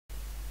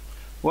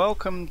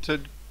Welcome to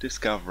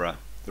Discoverer,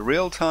 the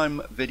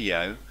real-time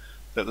video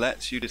that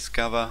lets you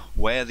discover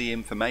where the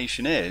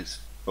information is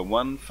for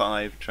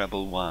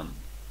 15111.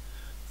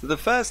 So the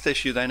first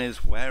issue then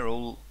is where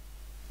all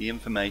the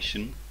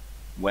information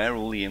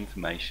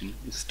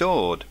is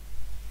stored.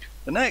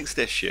 The next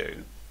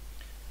issue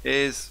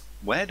is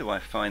where do I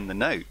find the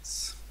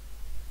notes?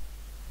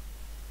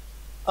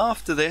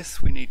 After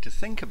this we need to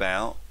think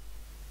about,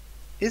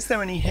 is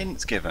there any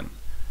hints given?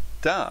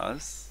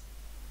 Does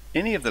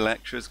any of the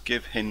lecturers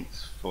give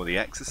hints for the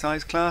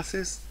exercise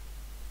classes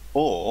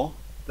or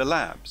the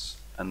labs?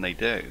 And they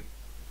do.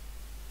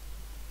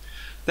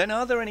 Then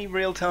are there any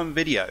real-time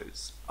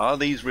videos? Are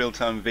these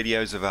real-time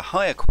videos of a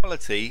higher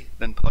quality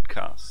than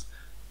podcasts?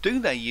 Do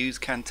they use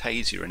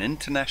Camtasia, an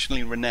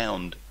internationally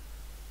renowned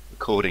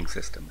recording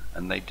system?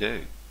 And they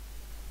do.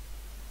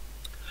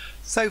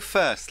 So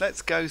first,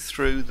 let's go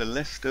through the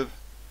list of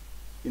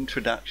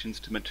introductions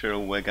to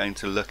material we're going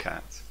to look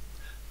at.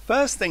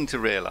 First thing to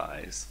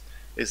realize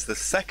is the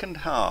second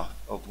half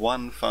of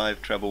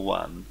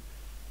 15111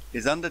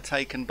 is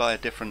undertaken by a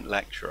different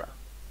lecturer.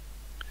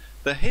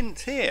 The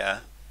hint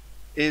here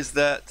is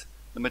that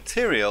the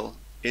material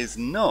is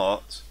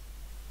not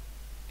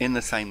in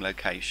the same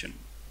location.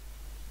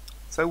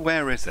 So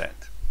where is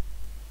it?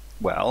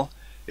 Well,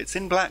 it's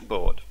in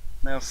Blackboard.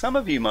 Now some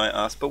of you might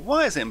ask, but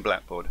why is it in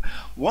Blackboard?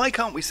 Why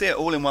can't we see it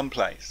all in one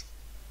place?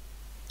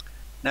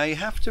 Now you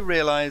have to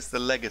realize the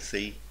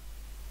legacy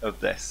of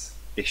this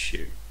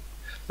issue.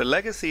 The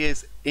legacy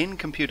is in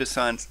computer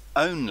science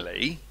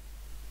only,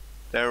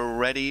 there are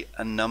already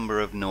a number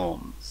of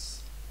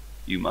norms.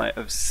 You might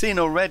have seen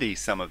already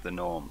some of the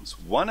norms.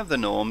 One of the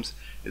norms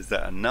is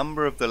that a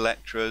number of the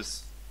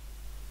lecturers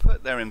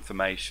put their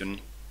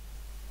information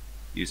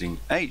using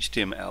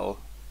HTML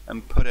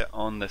and put it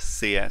on the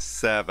CS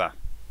server.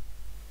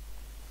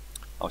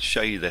 I'll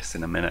show you this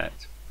in a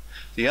minute.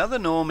 The other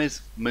norm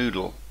is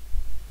Moodle.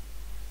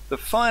 The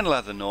final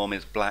other norm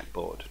is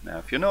Blackboard. Now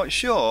if you're not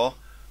sure,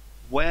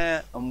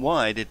 where and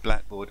why did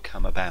Blackboard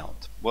come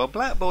about? Well,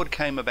 Blackboard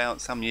came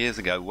about some years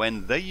ago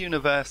when the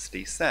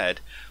university said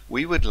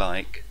we would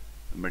like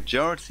the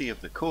majority of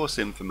the course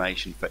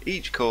information for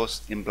each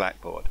course in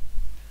Blackboard.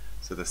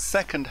 So the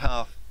second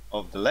half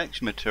of the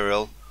lecture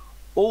material,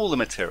 all the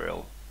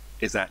material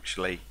is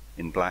actually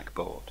in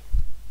Blackboard.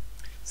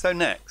 So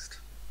next,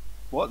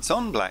 what's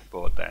on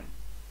Blackboard then?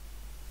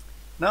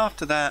 And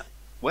after that,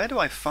 where do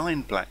I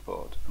find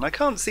Blackboard? And I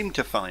can't seem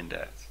to find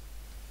it.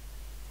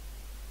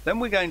 Then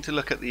we're going to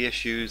look at the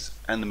issues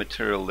and the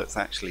material that's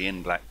actually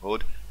in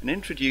Blackboard and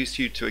introduce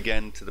you to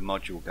the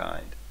module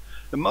guide.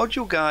 The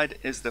module guide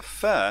is the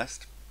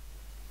first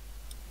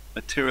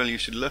material you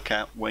should look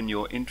at when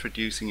you're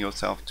introducing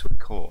yourself to a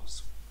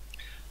course.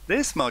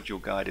 This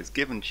module guide is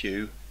given to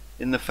you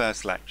in the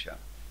first lecture.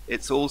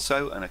 It's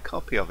also, and a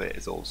copy of it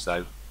is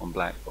also, on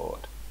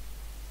Blackboard.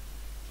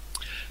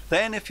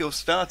 Then if you're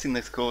starting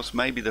this course,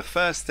 maybe the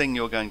first thing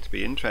you're going to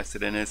be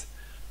interested in is,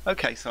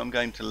 okay, so I'm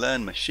going to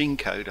learn machine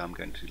code, I'm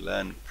going to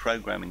learn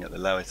programming at the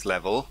lowest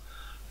level,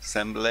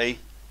 assembly.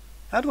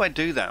 How do I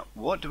do that?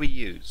 What do we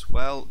use?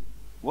 Well,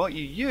 what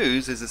you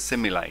use is a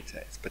simulator.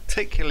 It's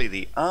particularly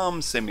the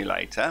ARM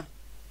simulator,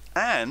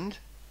 and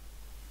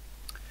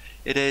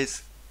it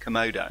is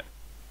Komodo.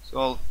 So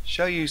I'll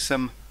show you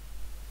some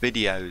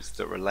videos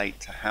that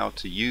relate to how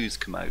to use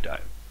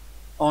Komodo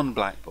on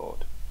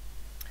Blackboard.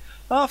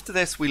 After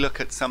this, we look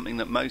at something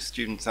that most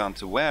students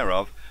aren't aware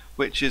of,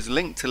 which is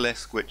Linked to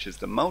List, which is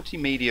the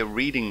multimedia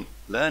reading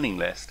learning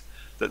list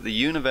that the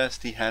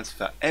university has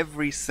for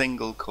every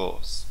single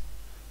course.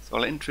 So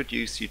I'll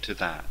introduce you to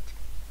that.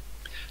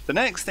 The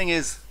next thing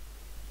is,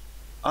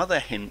 are there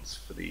hints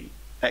for the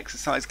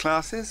exercise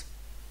classes?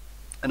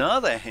 And are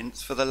there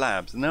hints for the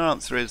labs? And the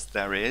answer is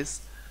there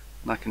is,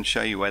 and I can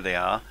show you where they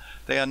are.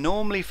 They are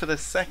normally for the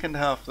second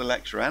half of the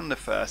lecture and the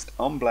first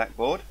on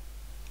Blackboard,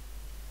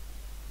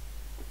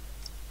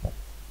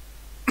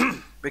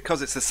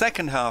 because it's the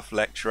second half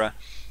lecturer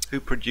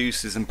who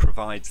produces and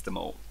provides them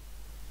all.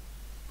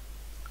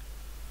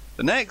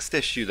 The next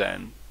issue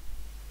then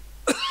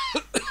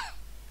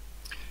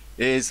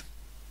is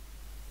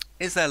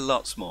there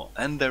lots more?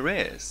 And there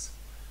is.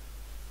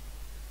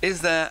 Is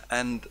there,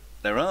 and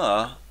there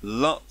are,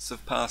 lots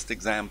of past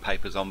exam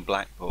papers on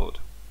Blackboard.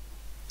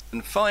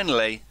 And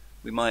finally,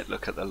 we might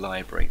look at the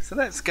library. So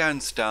let's go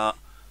and start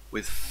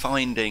with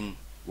finding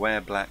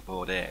where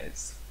Blackboard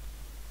is.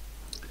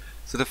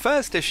 So the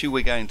first issue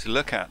we're going to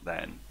look at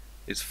then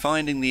is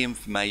finding the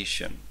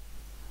information.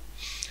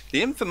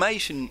 The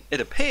information,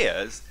 it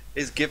appears,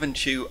 is given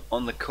to you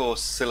on the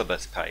course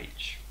syllabus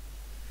page.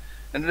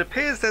 And it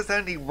appears there's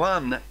only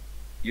one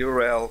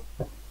URL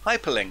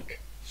hyperlink,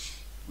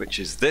 which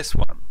is this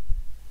one.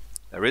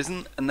 There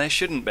isn't, and there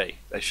shouldn't be.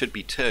 There should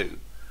be two.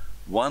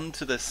 One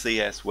to the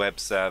CS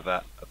web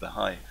server of the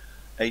high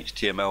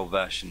HTML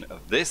version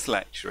of this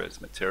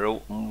lecturer's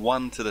material, and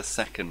one to the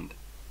second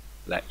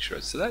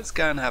lecturers. So let's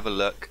go and have a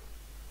look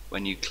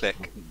when you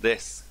click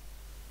this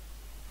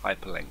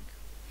hyperlink.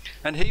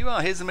 And here you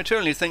are, here's the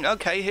material, and you think,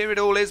 okay, here it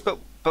all is, but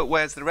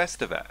where's the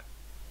rest of it?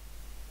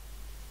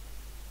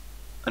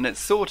 and it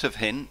sort of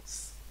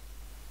hints,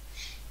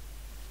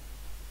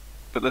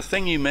 but the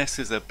thing you miss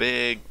is a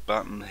big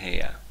button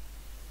here.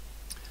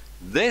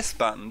 This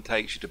button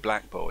takes you to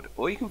Blackboard,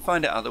 or you can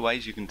find it other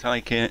ways. You can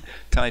type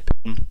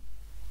in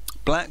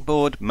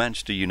Blackboard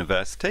Manchester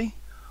University,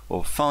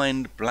 or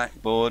find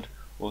Blackboard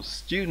or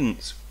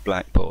Students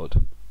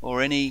Blackboard,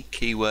 or any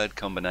keyword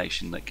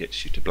combination that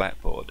gets you to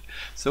Blackboard.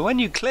 So when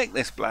you click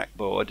this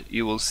Blackboard,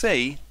 you will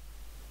see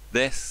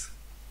this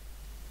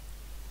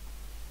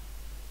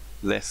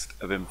list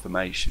of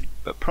information.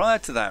 But prior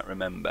to that,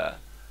 remember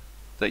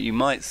that you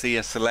might see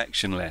a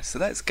selection list. So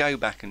let's go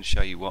back and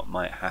show you what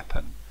might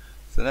happen.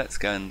 So let's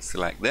go and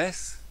select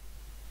this,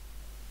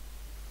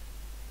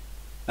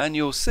 and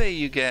you'll see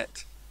you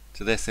get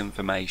to this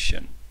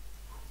information.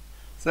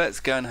 So let's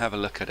go and have a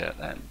look at it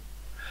then.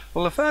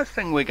 Well, the first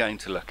thing we're going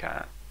to look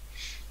at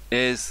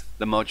is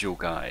the module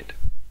guide.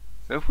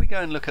 So if we go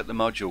and look at the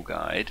module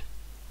guide,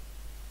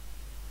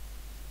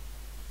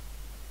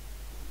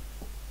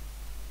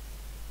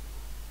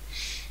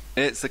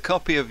 it's a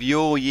copy of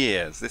your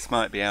year's. This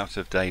might be out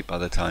of date by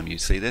the time you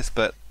see this,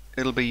 but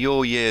it'll be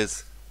your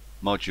year's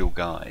module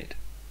guide.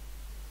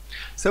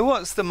 So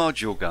what's the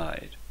module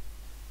guide?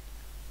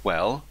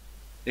 Well,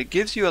 it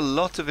gives you a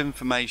lot of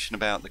information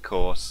about the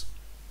course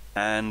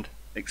and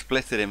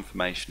explicit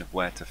information of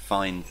where to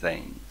find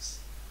things.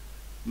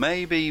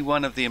 Maybe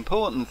one of the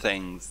important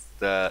things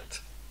that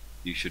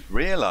you should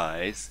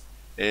realize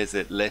is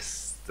it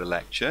lists the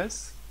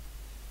lectures.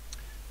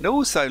 It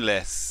also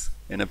lists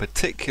in a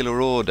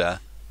particular order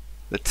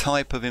the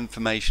type of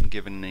information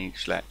given in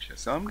each lecture.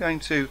 So I'm going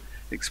to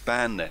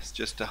expand this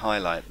just to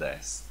highlight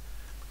this,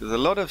 because a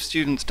lot of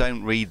students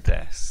don't read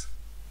this.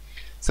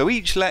 So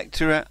each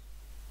lecture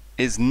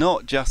is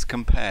not just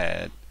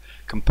compiled,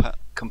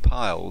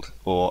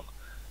 or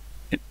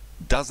it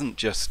doesn't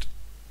just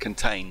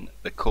contain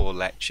the core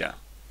lecture.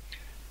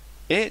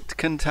 It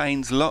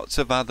contains lots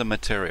of other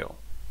material,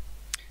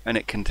 and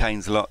it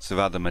contains lots of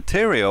other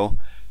material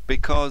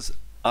because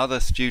other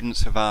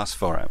students have asked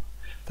for it.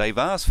 They've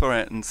asked for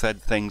it and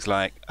said things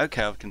like,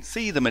 okay, I can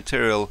see the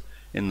material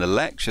in the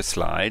lecture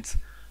slides,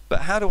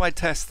 but how do I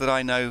test that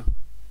I know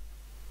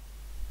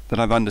that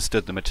I've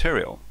understood the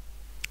material?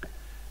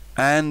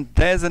 And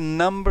there's a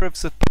number of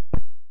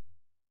support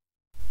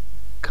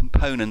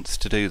components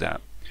to do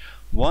that.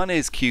 One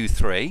is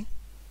Q3,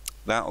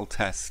 that will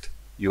test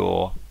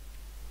your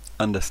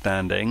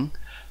understanding,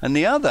 and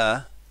the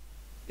other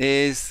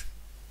is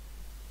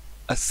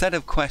a set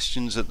of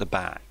questions at the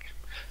back.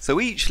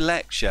 So each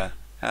lecture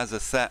has a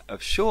set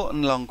of short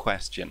and long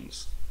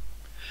questions.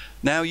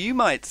 Now you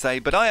might say,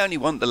 but I only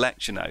want the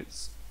lecture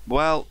notes.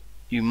 Well,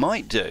 you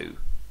might do,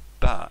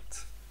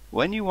 but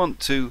when you want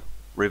to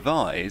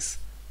revise,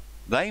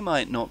 they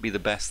might not be the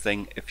best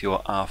thing if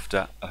you're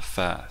after a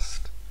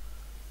first.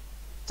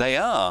 They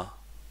are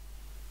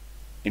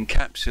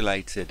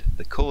encapsulated,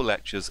 the core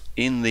lectures,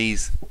 in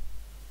these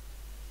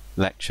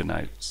lecture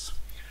notes.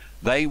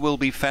 They will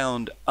be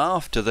found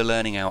after the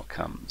learning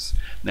outcomes.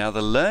 Now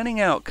the learning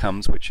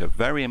outcomes, which are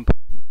very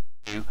important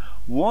to you,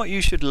 what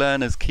you should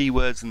learn as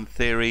keywords and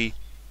theory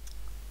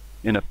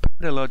in a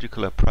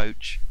pedagogical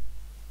approach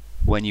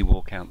when you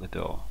walk out the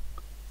door.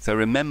 So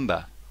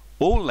remember,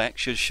 all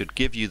lectures should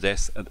give you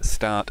this at the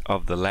start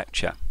of the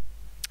lecture.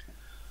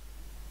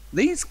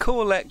 These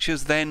core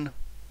lectures then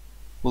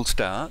will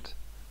start,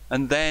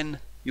 and then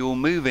you'll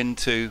move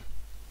into,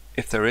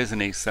 if there is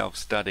any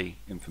self-study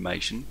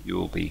information, you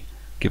will be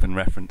given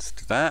reference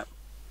to that.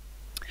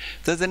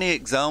 If there's any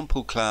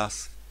example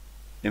class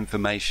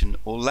information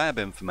or lab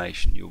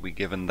information, you'll be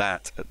given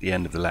that at the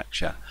end of the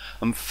lecture.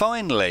 And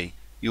finally,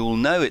 you'll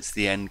know it's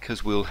the end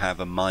because we'll have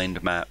a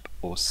mind map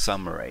or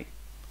summary.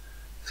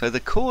 So the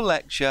core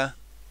lecture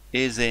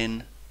is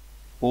in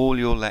all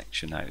your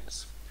lecture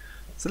notes.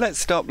 So let's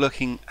stop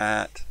looking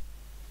at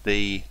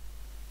the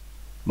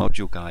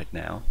module guide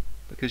now,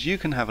 because you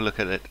can have a look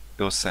at it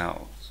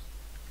yourselves.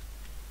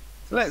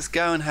 So let's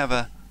go and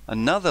have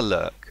another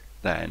look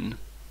then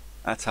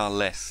at our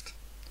list.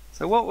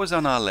 So what was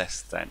on our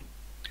list then?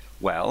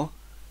 Well,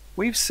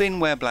 we've seen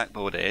where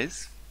Blackboard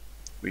is,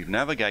 we've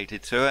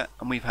navigated to it,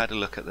 and we've had a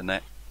look at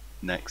the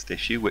next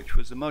issue, which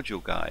was the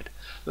module guide.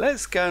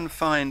 Let's go and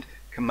find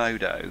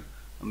Komodo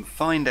and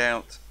find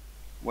out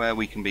where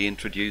we can be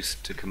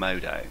introduced to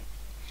Komodo.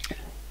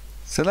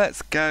 So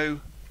let's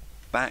go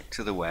back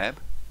to the web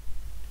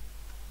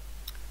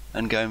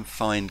and go and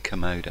find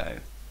Komodo.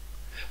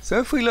 So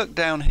if we look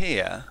down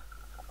here,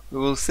 we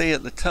will see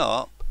at the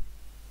top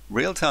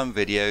real-time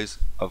videos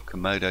of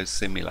Komodo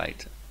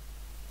Simulator.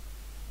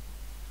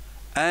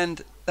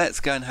 And let's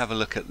go and have a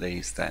look at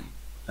these then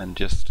and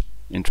just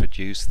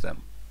introduce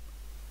them.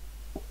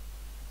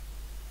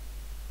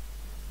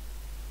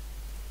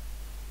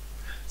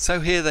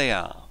 So here they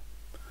are.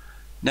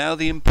 Now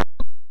the important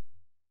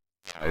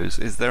thing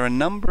is there are a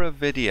number of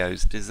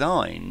videos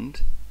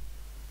designed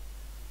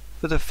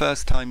for the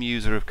first time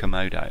user of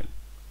Komodo.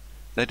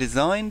 They're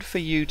designed for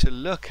you to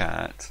look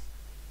at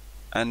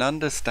and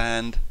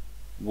understand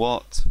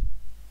what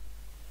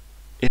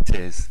it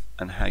is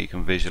and how you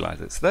can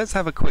visualize it. So let's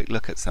have a quick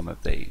look at some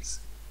of these.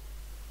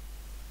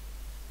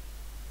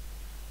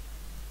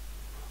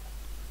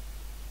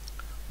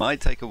 Might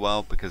take a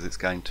while because it's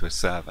going to a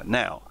server.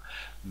 Now,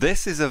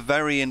 this is a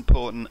very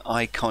important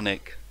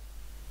iconic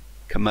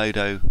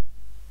Komodo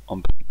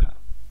on paper.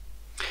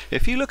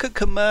 If you look at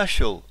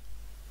commercial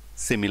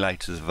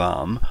simulators of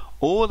ARM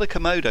or the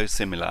Komodo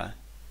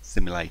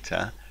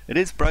simulator, it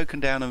is broken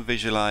down and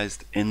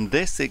visualized in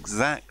this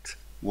exact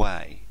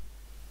way.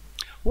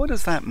 What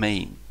does that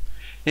mean?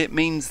 It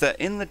means that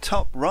in the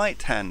top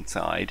right hand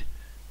side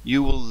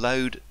you will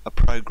load a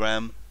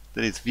program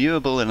that is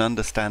viewable and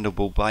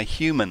understandable by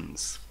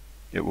humans.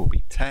 It will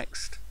be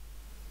text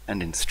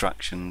and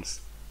instructions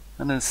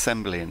and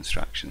assembly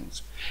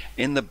instructions.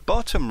 In the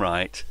bottom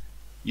right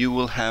you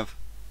will have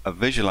a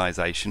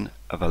visualization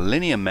of a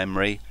linear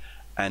memory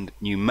and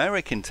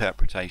numeric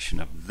interpretation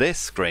of this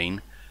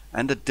screen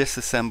and a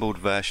disassembled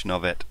version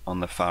of it on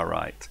the far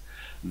right.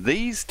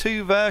 These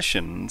two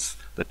versions,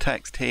 the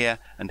text here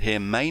and here,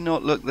 may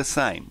not look the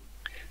same.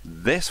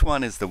 This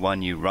one is the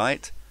one you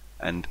write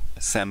and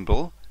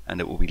assemble and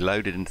it will be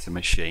loaded into the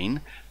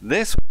machine.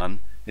 This one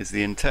is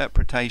the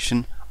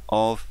interpretation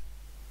of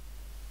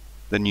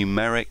the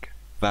numeric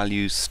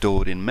values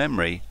stored in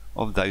memory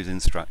of those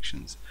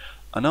instructions.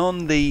 And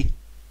on the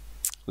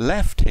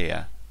left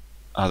here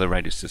are the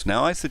registers.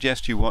 Now I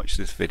suggest you watch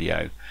this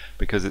video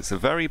because it's a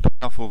very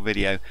powerful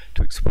video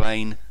to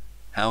explain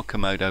how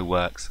Komodo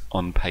works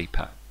on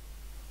paper.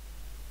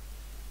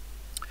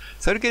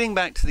 So getting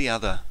back to the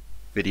other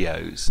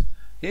videos,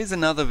 here's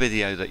another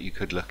video that you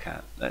could look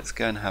at. Let's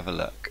go and have a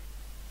look.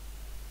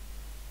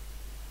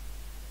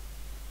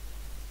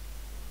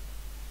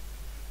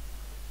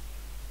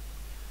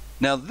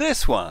 Now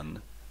this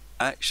one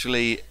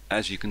actually,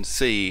 as you can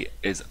see,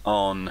 is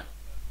on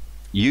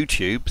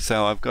YouTube.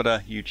 So I've got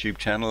a YouTube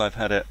channel, I've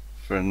had it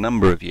for a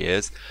number of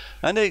years,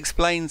 and it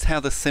explains how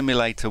the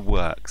simulator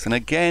works. And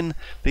again,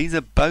 these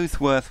are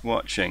both worth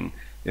watching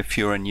if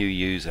you're a new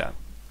user.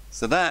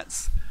 So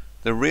that's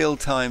the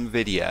real-time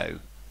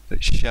video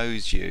that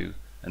shows you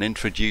and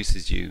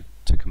introduces you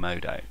to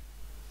Komodo.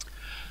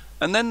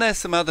 And then there's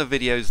some other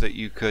videos that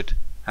you could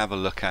have a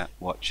look at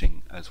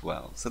watching as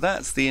well. So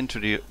that's the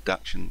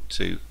introduction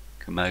to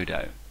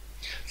Komodo.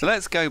 So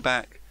let's go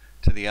back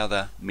to the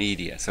other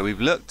media. So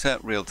we've looked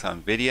at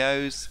real-time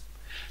videos.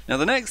 Now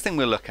the next thing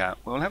we'll look at,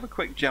 we'll have a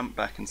quick jump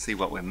back and see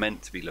what we're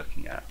meant to be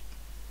looking at.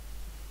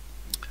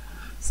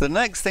 So the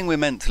next thing we're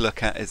meant to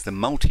look at is the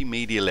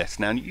multimedia list.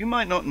 Now you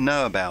might not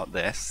know about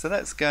this, so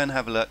let's go and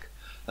have a look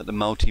at the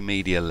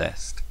multimedia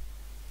list.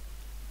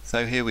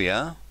 So here we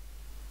are.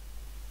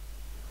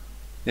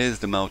 Here's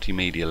the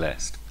multimedia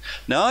list.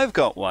 Now I've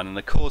got one, and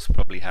the course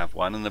probably have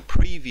one, and the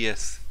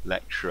previous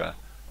lecturer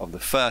of the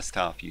first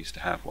half used to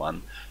have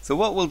one. So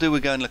what we'll do, we're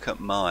going to look at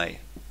my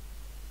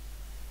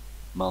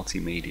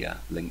multimedia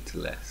linked to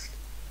list.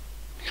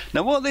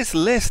 Now what this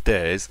list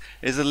is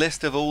a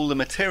list of all the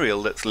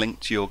material that's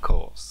linked to your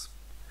course.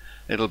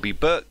 It'll be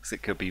books,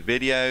 it could be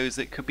videos,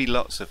 it could be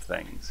lots of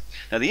things.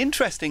 Now the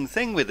interesting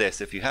thing with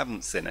this, if you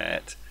haven't seen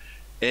it,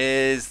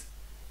 is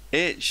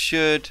it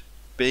should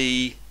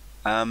be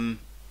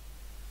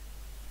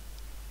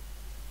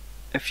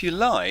if you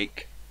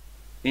like,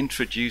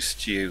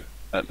 introduced to you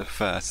at the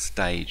first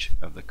stage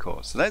of the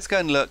course. So let's go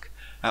and look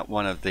at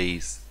one of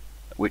these,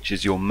 which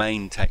is your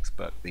main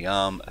textbook, the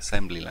ARM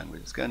assembly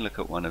language. Let's go and look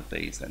at one of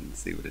these and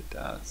see what it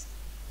does.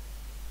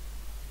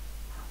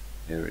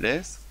 Here it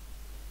is.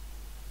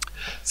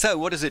 So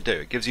what does it do?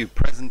 It gives you a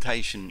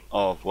presentation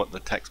of what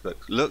the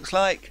textbook looks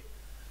like.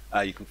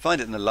 You can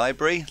find it in the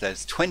library.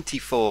 There's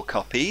 24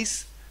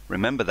 copies.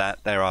 Remember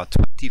that, there are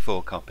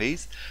 24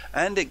 copies.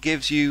 And it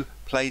gives you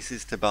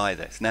places to buy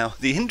this. Now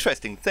the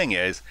interesting thing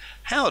is,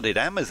 how did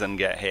Amazon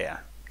get here?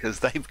 Because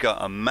they've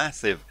got a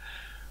massive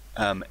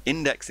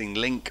indexing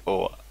link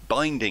or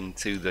binding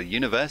to the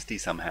university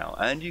somehow,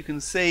 and you can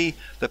see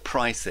the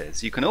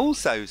prices. You can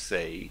also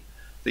see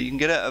that you can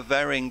get it at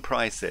varying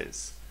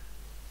prices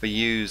for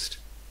used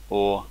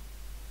or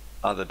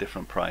other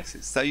different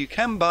prices. So you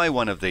can buy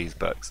one of these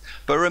books,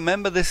 but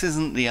remember this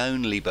isn't the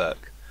only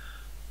book,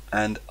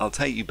 and I'll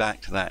take you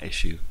back to that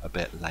issue a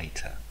bit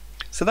later.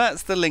 So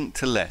that's the link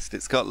to list.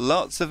 It's got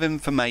lots of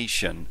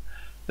information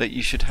that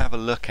you should have a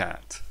look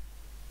at.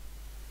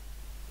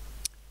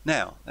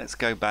 Now let's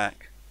go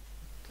back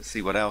to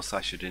see what else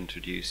I should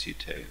introduce you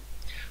to.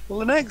 Well,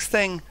 the next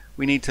thing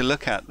we need to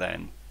look at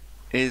then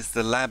is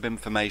the lab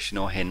information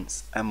or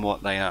hints and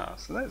what they are.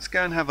 So let's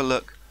go and have a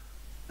look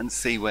and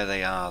see where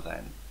they are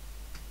then.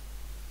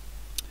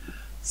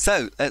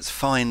 So let's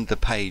find the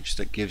page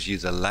that gives you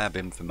the lab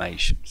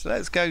information. So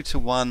let's go to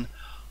one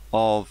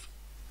of,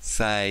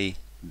 say,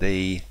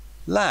 the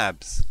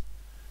labs.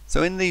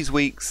 So in these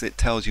weeks it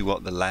tells you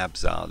what the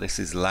labs are. This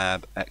is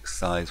lab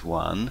exercise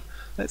 1.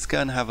 Let's go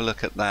and have a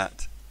look at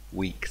that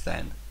week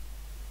then.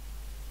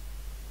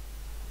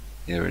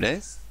 Here it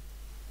is.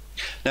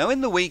 Now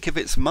in the week, if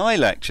it's my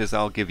lectures,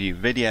 I'll give you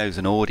videos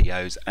and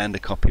audios and a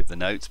copy of the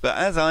notes, but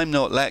as I'm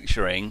not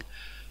lecturing,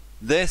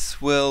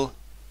 this will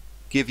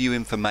give you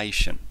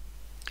information.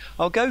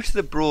 I'll go to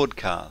the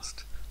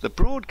broadcast. The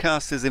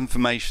broadcast is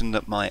information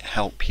that might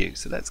help you,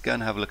 so let's go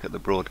and have a look at the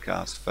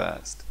broadcast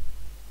first.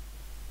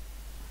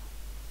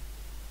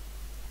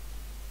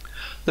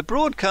 The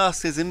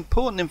broadcast is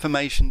important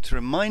information to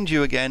remind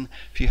you again,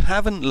 if you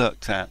haven't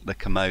looked at the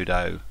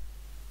Komodo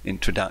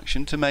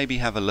introduction, to maybe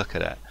have a look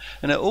at it.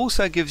 And it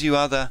also gives you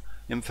other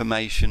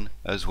information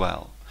as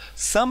well.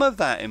 Some of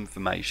that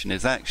information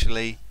is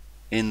actually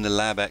in the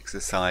lab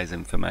exercise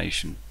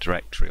information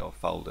directory or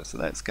folder. So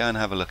let's go and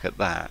have a look at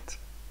that.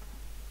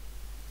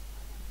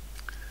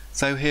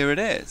 So here it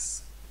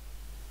is.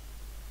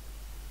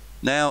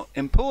 Now,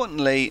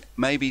 importantly,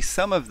 maybe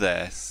some of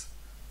this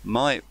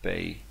might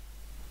be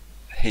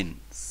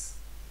hints.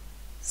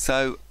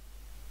 So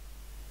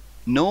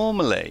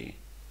normally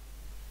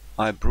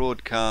I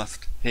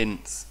broadcast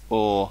hints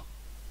or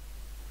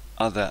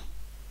other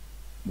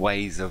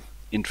ways of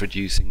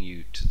introducing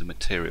you to the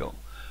material.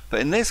 But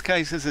in this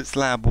case, as it's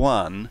lab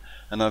 1,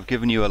 and I've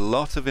given you a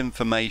lot of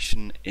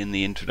information in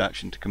the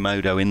introduction to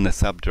Komodo in the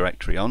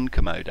subdirectory on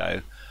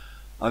Komodo,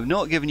 I've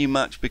not given you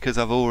much because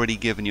I've already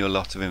given you a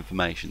lot of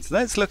information. So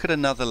let's look at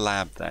another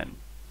lab then.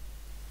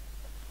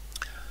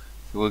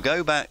 So we'll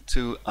go back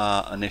to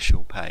our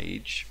initial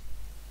page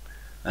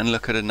and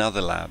look at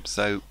another lab.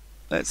 So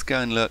let's go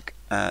and look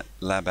at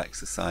lab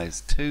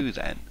exercise 2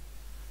 then.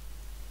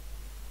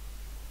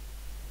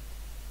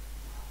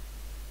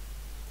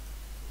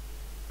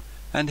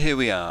 And here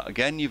we are.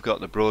 Again, you've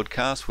got the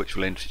broadcast, which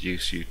will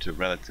introduce you to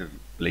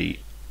relatively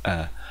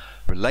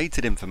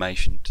related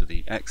information to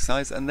the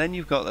exercise, and then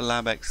you've got the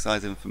lab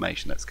exercise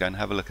information. Let's go and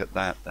have a look at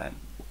that then.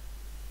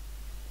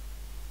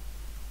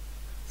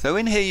 So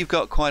in here you've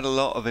got quite a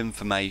lot of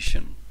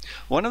information.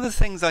 One of the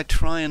things I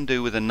try and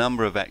do with a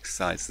number of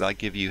exercises, I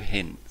give you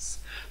hints.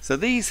 So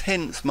these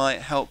hints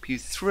might help you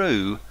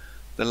through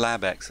the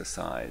lab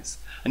exercise,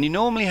 and you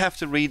normally have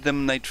to read them,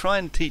 and they try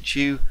and teach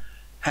you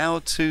how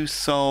to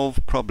solve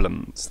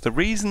problems. The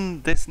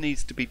reason this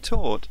needs to be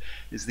taught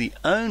is the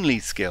only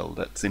skill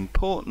that's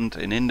important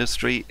in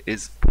industry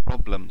is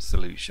problem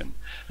solution.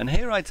 And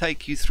here I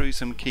take you through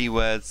some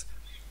keywords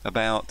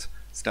about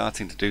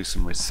starting to do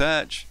some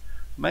research,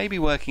 maybe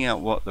working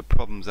out what the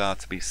problems are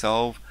to be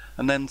solved,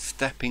 and then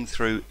stepping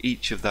through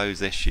each of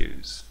those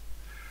issues.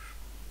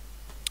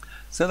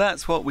 So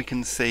that's what we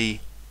can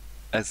see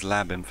as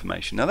lab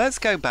information. Now let's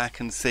go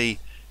back and see,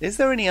 is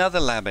there any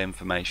other lab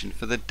information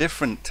for the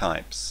different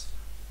types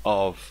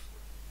of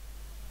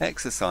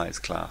exercise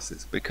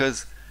classes?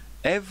 Because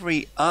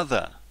every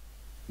other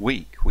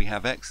week we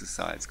have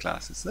exercise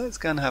classes. So let's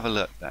go and have a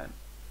look then.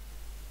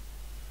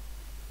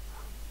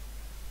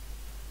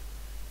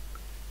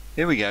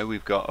 Here we go,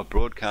 we've got a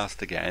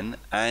broadcast again,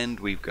 and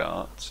we've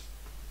got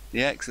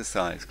the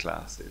exercise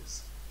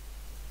classes.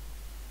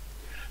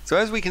 So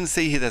as we can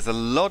see here, there's a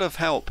lot of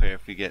help here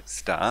if you get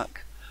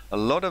stuck. A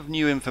lot of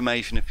new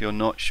information if you're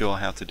not sure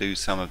how to do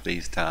some of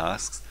these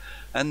tasks,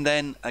 and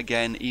then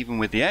again, even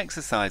with the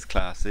exercise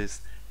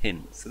classes,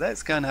 hints. So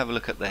let's go and have a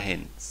look at the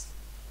hints.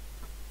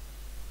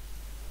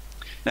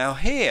 Now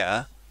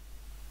here,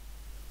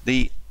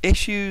 the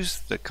issues,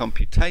 the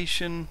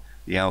computation,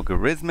 the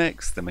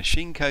algorithmics, the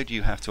machine code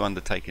you have to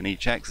undertake in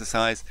each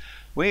exercise,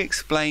 we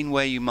explain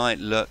where you might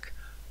look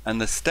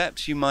and the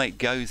steps you might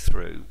go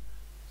through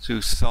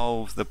to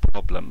solve the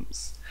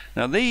problems.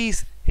 Now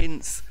these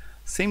hints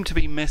seem to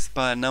be missed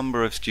by a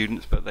number of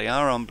students, but they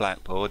are on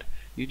Blackboard.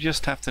 You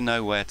just have to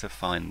know where to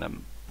find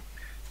them.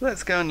 So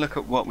let's go and look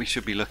at what we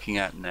should be looking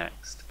at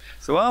next.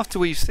 So after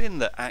we've seen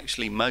that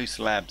actually most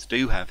labs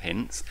do have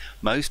hints,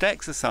 most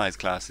exercise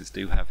classes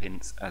do have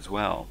hints as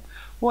well.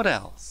 What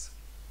else?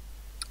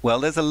 Well,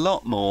 there's a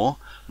lot more,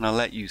 and I'll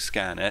let you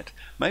scan it.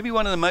 Maybe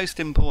one of the most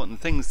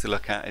important things to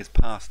look at is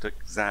past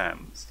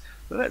exams.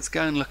 So let's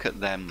go and look at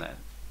them then.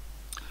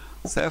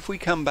 So if we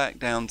come back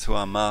down to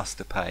our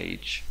master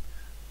page,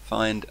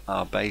 find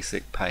our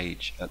basic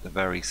page at the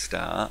very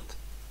start,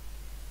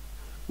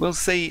 we'll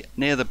see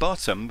near the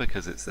bottom,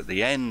 because it's at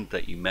the end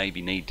that you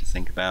maybe need to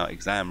think about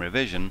exam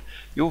revision,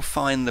 you'll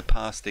find the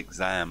past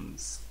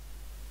exams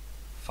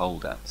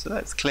folder. So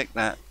let's click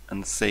that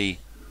and see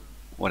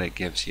what it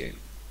gives you.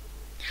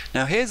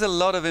 Now here's a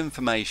lot of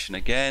information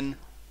again.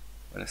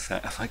 Wait a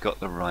sec, have I got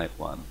the right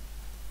one?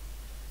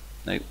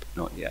 Nope,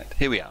 not yet.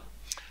 Here we are.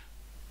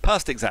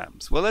 Past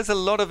exams. Well, there's a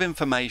lot of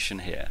information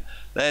here.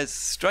 There's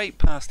straight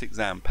past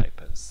exam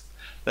papers.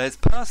 There's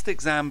past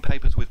exam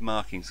papers with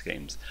marking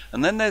schemes.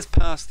 And then there's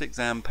past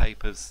exam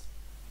papers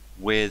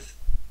with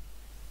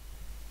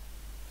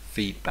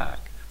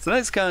feedback. So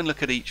let's go and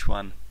look at each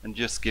one and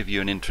just give you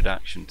an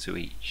introduction to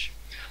each.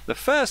 The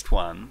first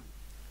one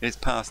is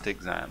past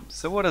exams.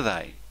 So what are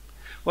they?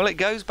 Well, it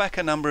goes back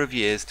a number of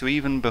years to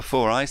even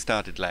before I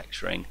started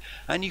lecturing,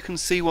 and you can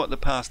see what the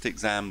past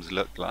exams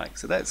looked like.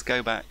 So let's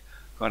go back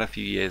quite a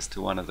few years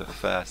to one of the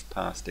first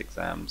past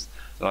exams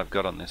that I've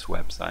got on this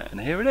website,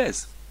 and here it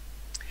is.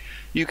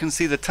 You can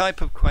see the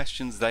type of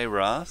questions they were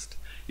asked,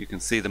 you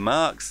can see the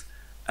marks,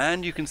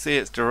 and you can see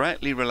it's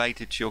directly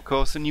related to your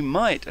course, and you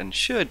might and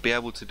should be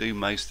able to do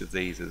most of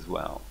these as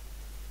well.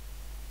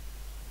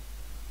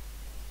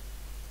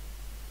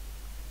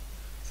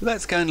 So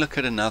let's go and look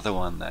at another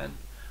one then,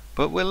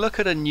 but we'll look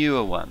at a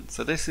newer one.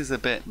 So this is a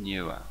bit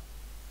newer.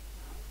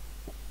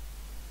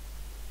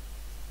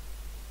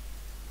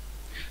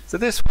 So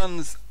this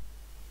one's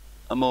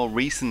a more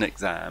recent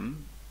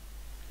exam,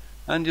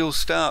 and you'll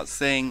start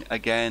seeing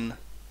again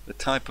the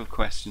type of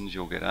questions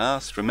you'll get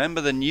asked.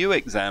 Remember, the new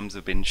exams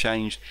have been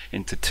changed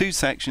into 2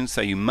 sections,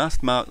 so you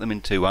must mark them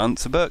in 2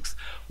 answer books.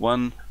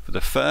 One for the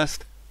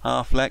first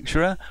half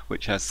lecturer,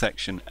 which has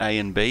section A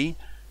and B.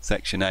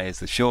 Section A is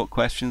the short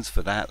questions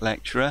for that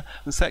lecturer,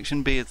 and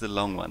section B is the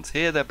long ones.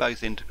 Here they're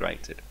both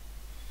integrated.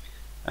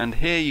 And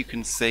here you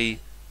can see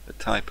the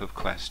type of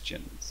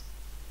questions.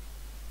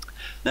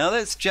 Now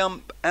let's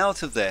jump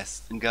out of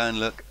this and go and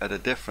look at a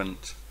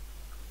different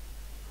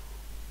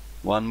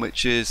one,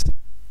 which is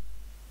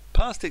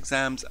past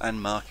exams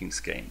and marking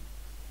scheme.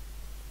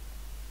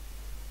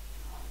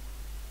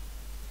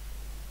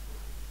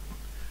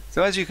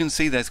 So as you can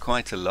see, there's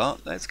quite a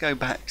lot. Let's go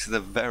back to the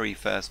very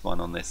first one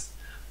on this.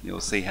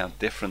 You'll see how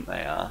different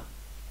they are.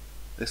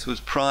 This was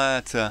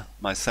prior to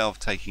myself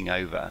taking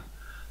over,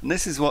 and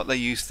this is what they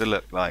used to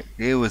look like.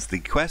 Here was the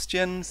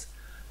questions,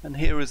 and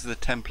here is the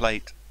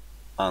template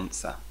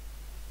answer,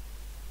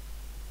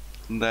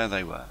 and there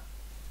they were.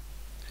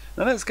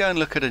 Now let's go and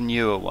look at a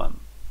newer one.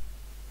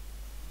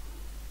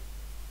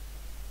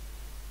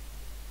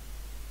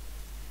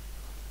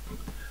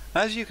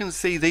 As you can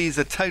see, these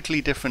are totally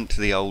different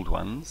to the old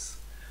ones.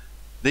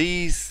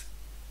 These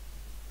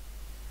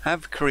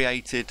have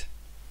created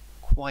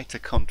quite a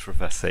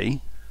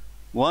controversy.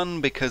 One,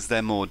 because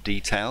they're more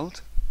detailed,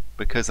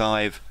 because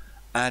I've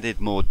added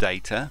more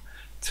data.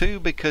 2,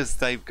 because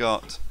they've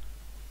got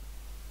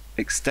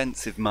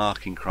extensive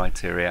marking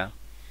criteria.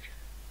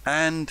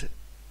 And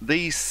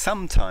these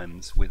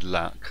sometimes, with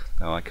luck,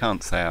 though I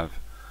can't say I've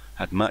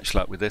had much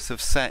luck with this,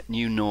 have set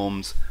new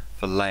norms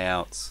for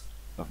layouts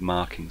of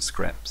marking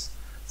scripts.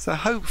 So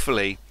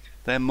hopefully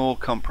they're more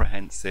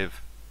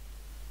comprehensive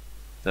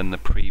than the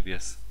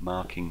previous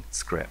marking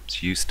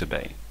scripts used to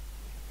be.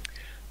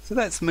 So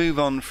let's move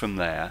on from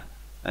there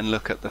and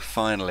look at the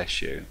final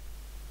issue,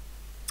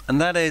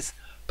 and that is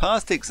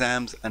past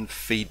exams and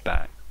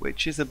feedback,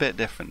 which is a bit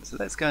different. So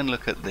let's go and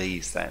look at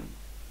these then.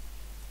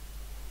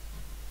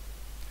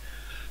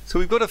 So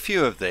we've got a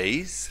few of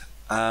these.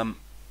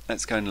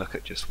 Let's go and look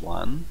at just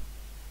one.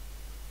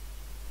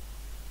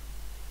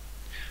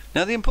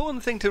 Now the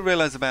important thing to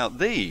realize about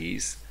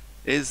these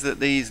is that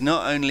these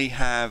not only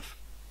have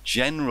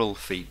general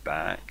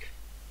feedback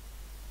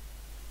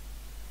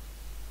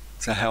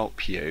to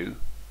help you,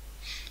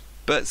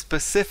 but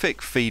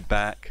specific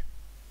feedback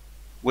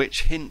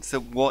which hints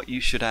at what you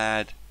should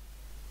add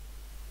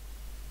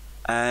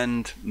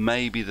and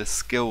maybe the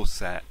skill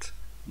set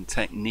and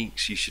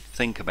techniques you should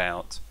think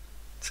about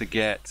to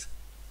get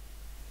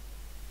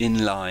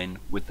in line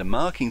with the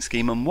marking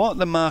scheme and what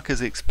the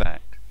markers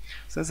expect.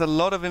 So there's a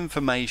lot of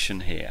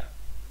information here.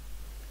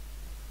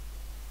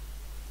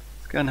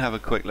 Let's go and have a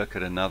quick look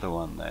at another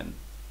one then.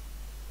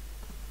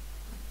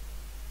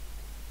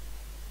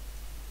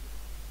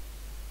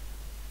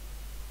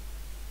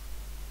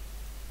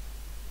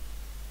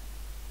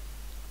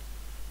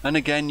 And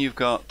again, you've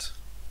got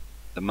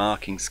the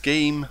marking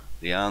scheme,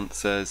 the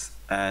answers,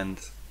 and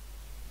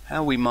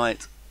how we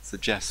might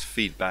suggest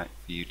feedback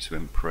for you to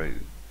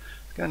improve.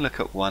 Let's go and look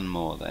at one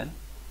more then.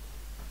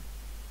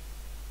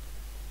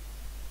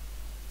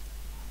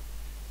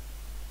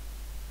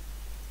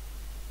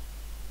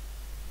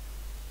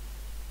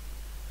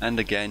 And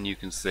again, you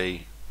can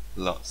see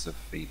lots of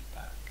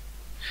feedback.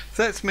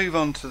 So let's move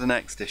on to the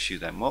next issue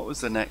then. What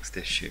was the next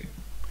issue?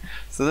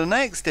 So the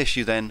next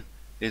issue then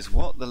is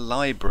what the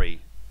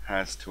library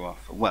has to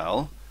offer.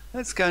 Well,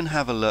 let's go and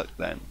have a look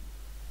then.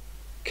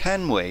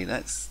 Can we?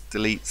 Let's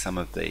delete some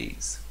of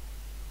these.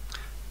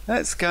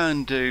 Let's go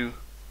and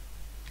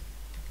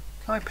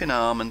type in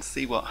ARM and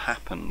see what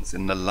happens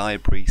in the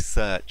library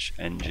search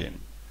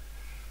engine.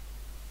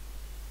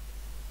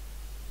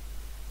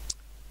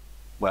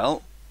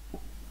 Well,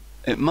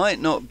 it might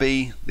not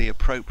be the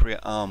appropriate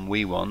ARM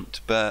we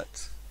want,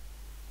 but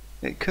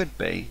it could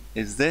be.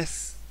 Is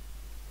this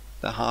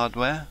the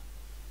hardware?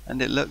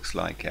 And it looks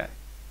like it.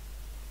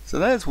 So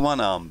there's one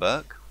ARM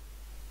book.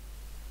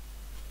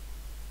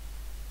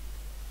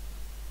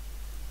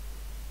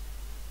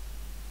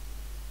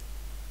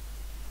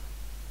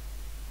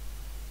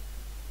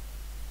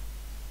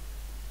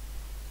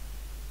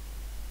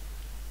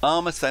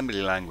 ARM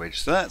assembly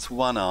language. So that's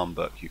one ARM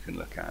book you can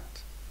look at.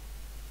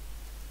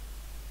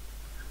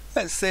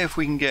 Let's see if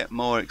we can get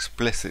more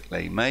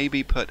explicitly.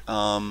 Maybe put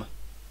ARM,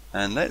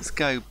 and let's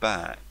go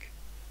back.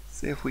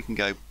 See if we can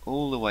go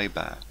all the way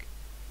back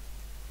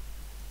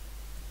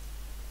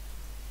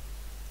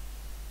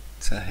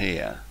to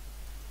here.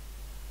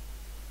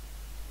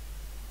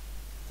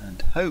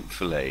 And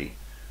hopefully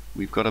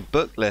we've got a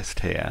book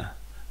list here,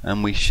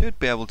 and we should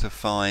be able to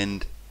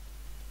find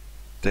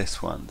this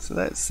one. So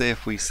let's see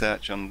if we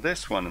search on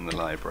this one in the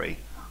library,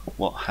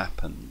 what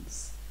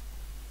happens.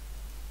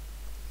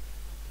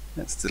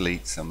 Let's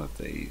delete some of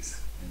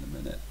these in a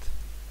minute.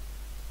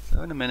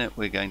 So in a minute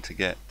we're going to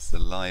get to the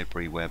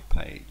library web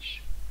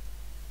page.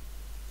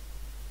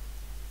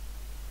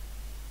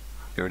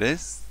 Here it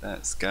is.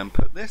 Let's go and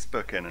put this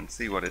book in and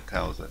see what it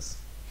tells us.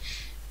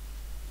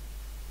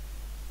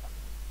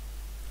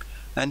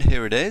 And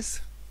here it is.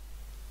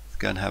 Let's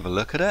go and have a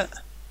look at it.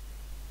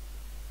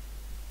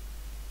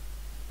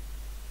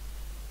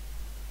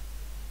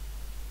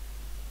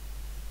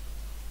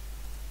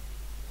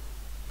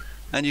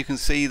 And you can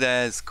see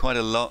there's quite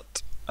a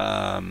lot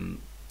and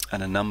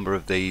a number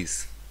of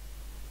these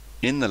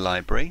in the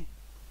library.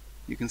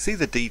 You can see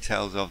the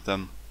details of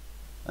them,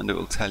 and it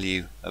will tell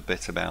you a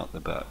bit about the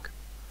book.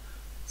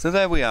 So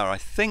there we are. I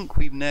think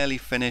we've nearly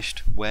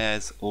finished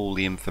Where's All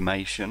the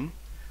Information.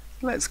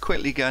 Let's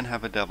quickly go and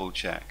have a double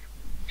check.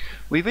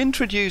 We've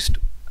introduced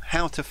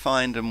how to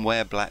find and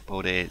where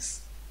Blackboard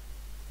is.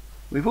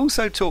 We've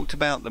also talked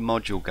about the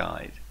module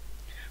guide.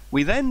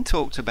 We then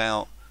talked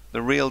about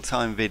the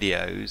real-time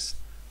videos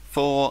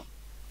for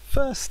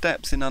first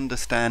steps in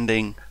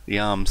understanding the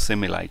ARM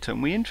simulator,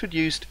 and we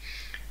introduced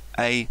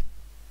a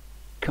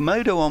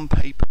Komodo on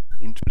paper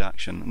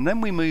introduction, and then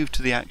we moved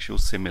to the actual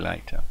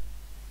simulator.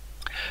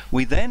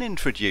 We then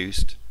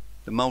introduced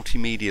the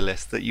multimedia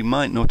list that you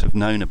might not have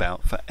known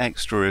about for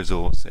extra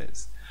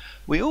resources.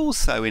 We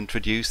also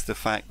introduced the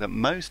fact that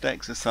most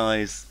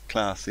exercise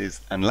classes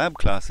and lab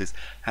classes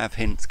have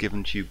hints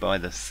given to you by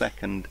the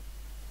second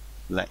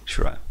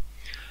lecturer,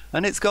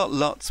 and it's got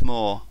lots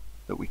more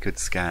that we could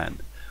scan.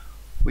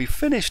 We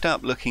finished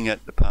up looking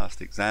at the past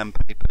exam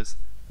papers,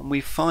 and we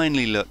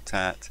finally looked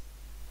at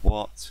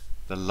what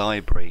the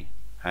library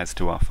has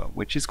to offer,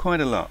 which is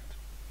quite a lot.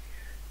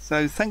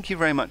 So thank you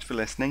very much for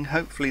listening.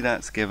 Hopefully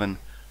that's given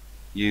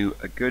you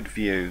a good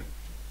view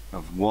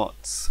of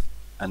what's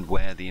and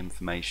where the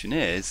information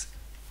is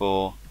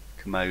for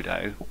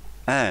Komodo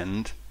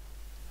and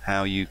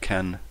how you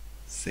can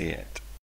see it.